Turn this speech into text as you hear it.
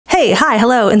Hey, hi,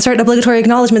 hello. Insert obligatory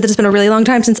acknowledgement that it's been a really long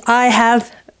time since I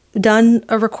have done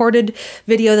a recorded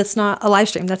video that's not a live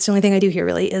stream. That's the only thing I do here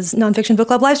really is nonfiction book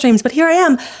club live streams, but here I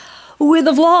am with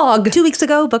a vlog. 2 weeks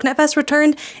ago, Booknet Fest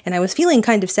returned, and I was feeling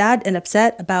kind of sad and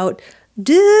upset about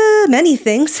many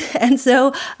things, and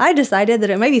so I decided that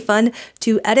it might be fun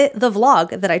to edit the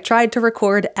vlog that I tried to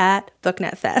record at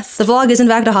Booknet Fest. The vlog is in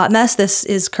fact a hot mess. This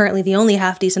is currently the only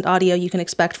half-decent audio you can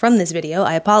expect from this video.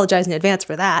 I apologize in advance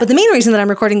for that. But the main reason that I'm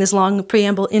recording this long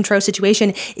preamble intro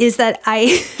situation is that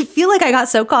I feel like I got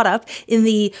so caught up in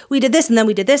the we did this and then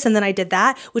we did this and then I did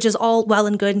that, which is all well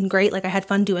and good and great. Like I had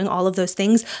fun doing all of those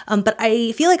things, but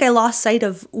I feel like I lost sight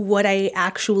of what I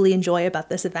actually enjoy about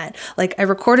this event. Like I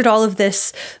recorded all of this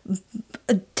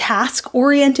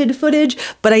task-oriented footage,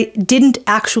 but I didn't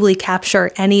actually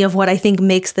capture any of what I think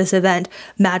makes this event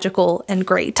magical and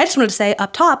great. I just wanted to say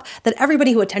up top that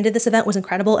everybody who attended this event was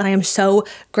incredible, and I am so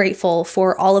grateful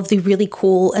for all of the really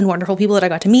cool and wonderful people that I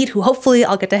got to meet, who hopefully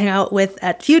I'll get to hang out with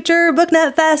at future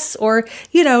Booknet Fests, or,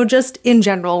 you know, just in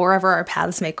general, wherever our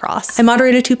paths may cross. I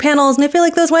moderated 2 panels, and I feel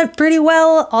like those went pretty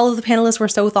well. All of the panelists were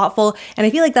so thoughtful, and I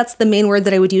feel like that's the main word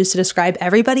that I would use to describe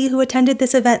everybody who attended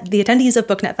this event. The attendees of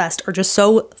Booknet Fest are just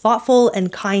so thoughtful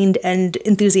and kind and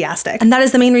enthusiastic. And that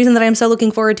is the main reason that I'm so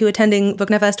looking forward to attending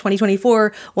Booknet Fest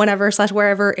 2024,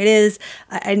 whenever/wherever it is.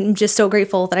 I'm just so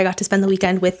grateful that I got to spend the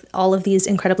weekend with all of these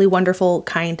incredibly wonderful,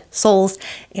 kind souls.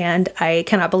 And I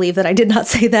cannot believe that I did not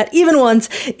say that even once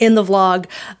in the vlog,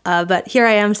 but here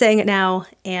I am saying it now.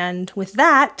 And with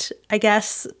that, I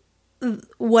guess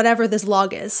whatever this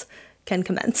vlog is can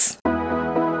commence. We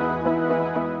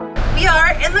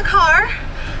are in the car.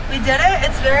 We did it.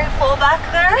 It's very full back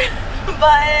there,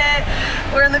 but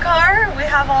we're in the car. We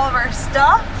have all of our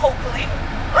stuff, hopefully.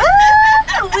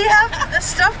 We have the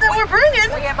stuff that we're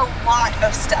bringing. We have a lot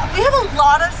of stuff. We have a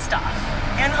lot of stuff,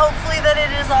 and hopefully that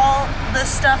it is all the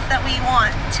stuff that we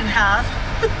want to have.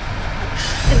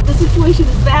 The situation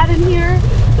is bad in here.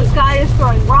 This guy is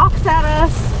throwing rocks at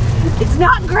us. It's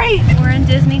not great. We're in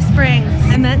Disney Springs.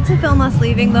 I meant to film us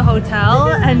leaving the hotel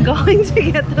and going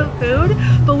to get the food,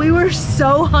 but we were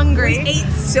so hungry. We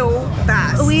ate so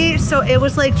fast. It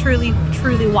was like truly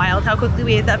wild how quickly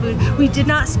we ate that food. We did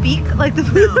not speak like the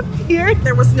food here.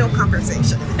 There was no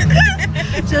conversation.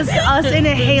 Just us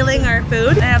inhaling our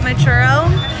food. I have my churro.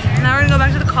 Now we're gonna go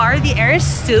back to the car. The air is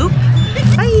soup.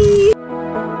 Bye.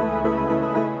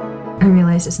 I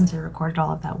realized that since I recorded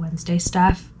all of that Wednesday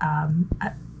stuff,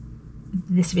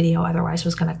 this video otherwise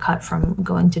was going to cut from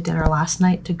going to dinner last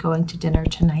night to going to dinner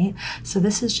tonight. So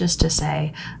this is just to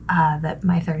say that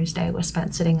my Thursday was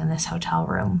spent sitting in this hotel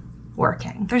room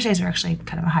working. Thursdays are actually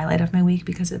kind of a highlight of my week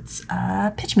because it's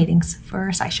pitch meetings for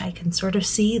SciSci. I can sort of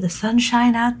see the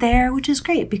sunshine out there, which is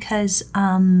great because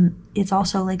it's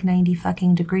also like 90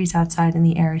 fucking degrees outside and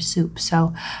the air is soup.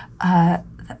 So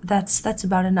that's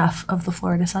about enough of the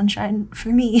Florida sunshine for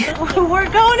me. We're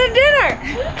going to dinner!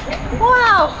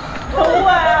 Wow! Oh, wow!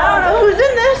 I don't know who's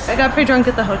in this. I got pretty drunk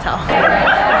at the hotel.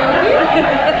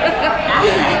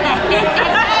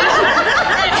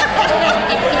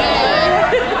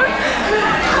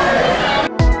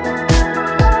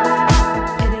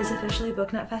 It is officially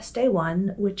Booknet Fest Day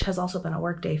 1, which has also been a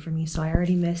work day for me, so I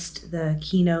already missed the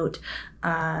keynote.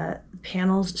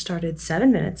 Panels started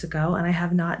 7 minutes ago, and I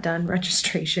have not done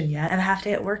registration yet. I have a half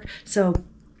day at work, so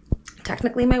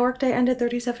technically my workday ended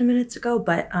 37 minutes ago,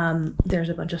 but there's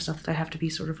a bunch of stuff that I have to be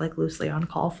sort of like loosely on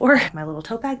call for. My little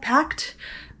tote bag packed.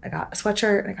 I got a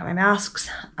sweatshirt, I got my masks.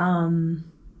 I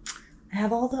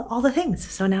have all the things.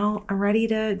 So now I'm ready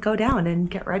to go down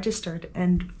and get registered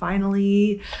and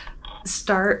finally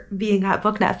start being at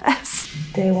Booknet Fest.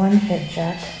 Day 1 fit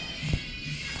check.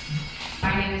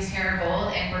 My name is Tara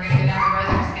Gold, and we're going to go down the road.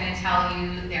 I'm just going to tell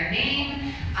you their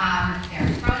name, their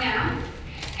pronouns,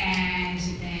 and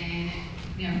then,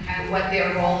 you know, kind of what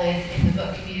their role is in the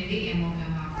book community, and we'll go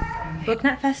off from there.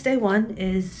 Booknet Fest Day 1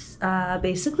 is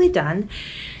basically done,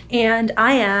 and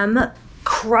I am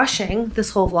crushing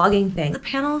this whole vlogging thing. The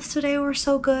panels today were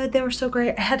so good. They were so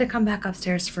great. I had to come back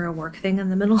upstairs for a work thing in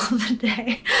the middle of the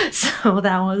day. So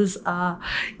that was,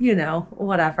 you know,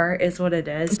 whatever is what it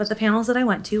is. But the panels that I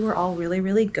went to were all really,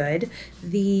 really good.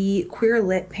 The queer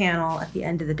lit panel at the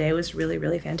end of the day was really,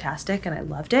 really fantastic and I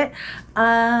loved it.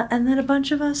 And then a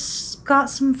bunch of us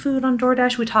got some food on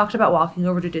DoorDash. We talked about walking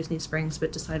over to Disney Springs,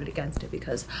 but decided against it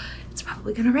because it's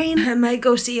probably gonna rain. I might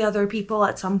go see other people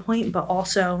at some point, but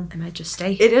also I might just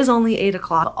stay. It is only 8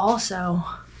 o'clock. Also,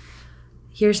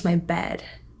 here's my bed,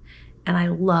 and I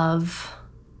love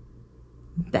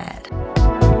bed.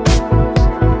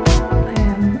 I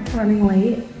am running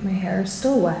late. My hair is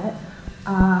still wet,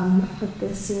 but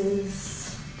this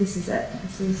is this is it.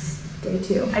 This is day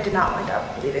 2. I did not wind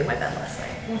up leaving my bed last night.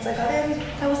 Once I got in,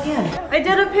 that was the end. I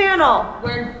did a panel.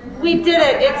 We did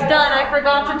it. It's done. I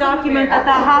forgot to document that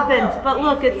happened. But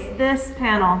look, it's this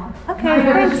panel. Okay,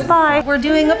 thanks. Bye. We're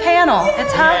doing a panel.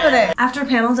 It's happening. After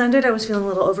panels ended, I was feeling a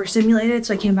little overstimulated,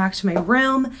 so I came back to my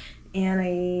room and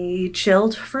I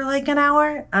chilled for like an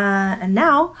hour. And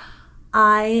now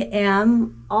I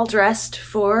am all dressed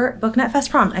for Booknet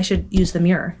Fest prom. I should use the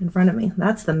mirror in front of me.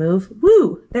 That's the move.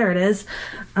 Woo! There it is.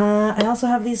 I also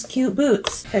have these cute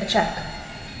boots. Fit check.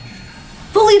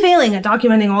 Fully failing at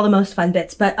documenting all the most fun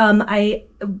bits, but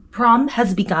prom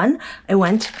has begun. I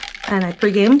went and I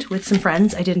pre-gamed with some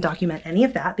friends. I didn't document any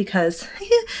of that because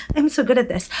I'm so good at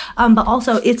this. But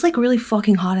also it's like really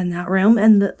fucking hot in that room,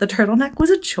 and the turtleneck was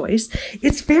a choice.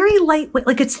 It's very lightweight,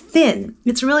 like it's thin.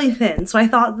 It's really thin. So I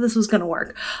thought this was gonna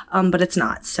work, but it's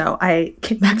not. So I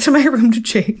came back to my room to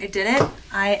change. I did it.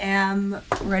 I am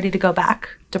ready to go back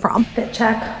to prom. Fit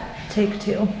check, take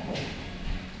 2.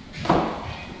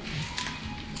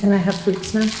 And I have fruit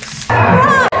snacks.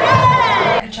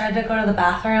 I tried to go to the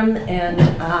bathroom and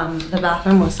the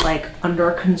bathroom was like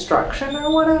under construction or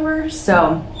whatever.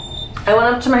 So I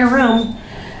went up to my room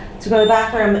to go to the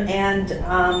bathroom, and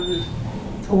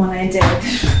when I did,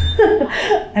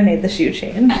 I made the shoe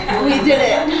chain. We did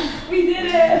it. We did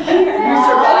it. You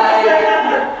survived.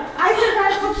 I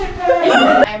survived the chicken.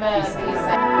 I'm a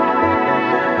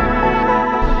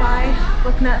Bye,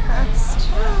 Booknet Fest.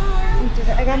 We did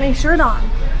it. I got my shirt on.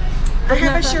 I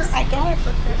have a shirt. I got it.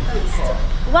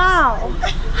 Wow.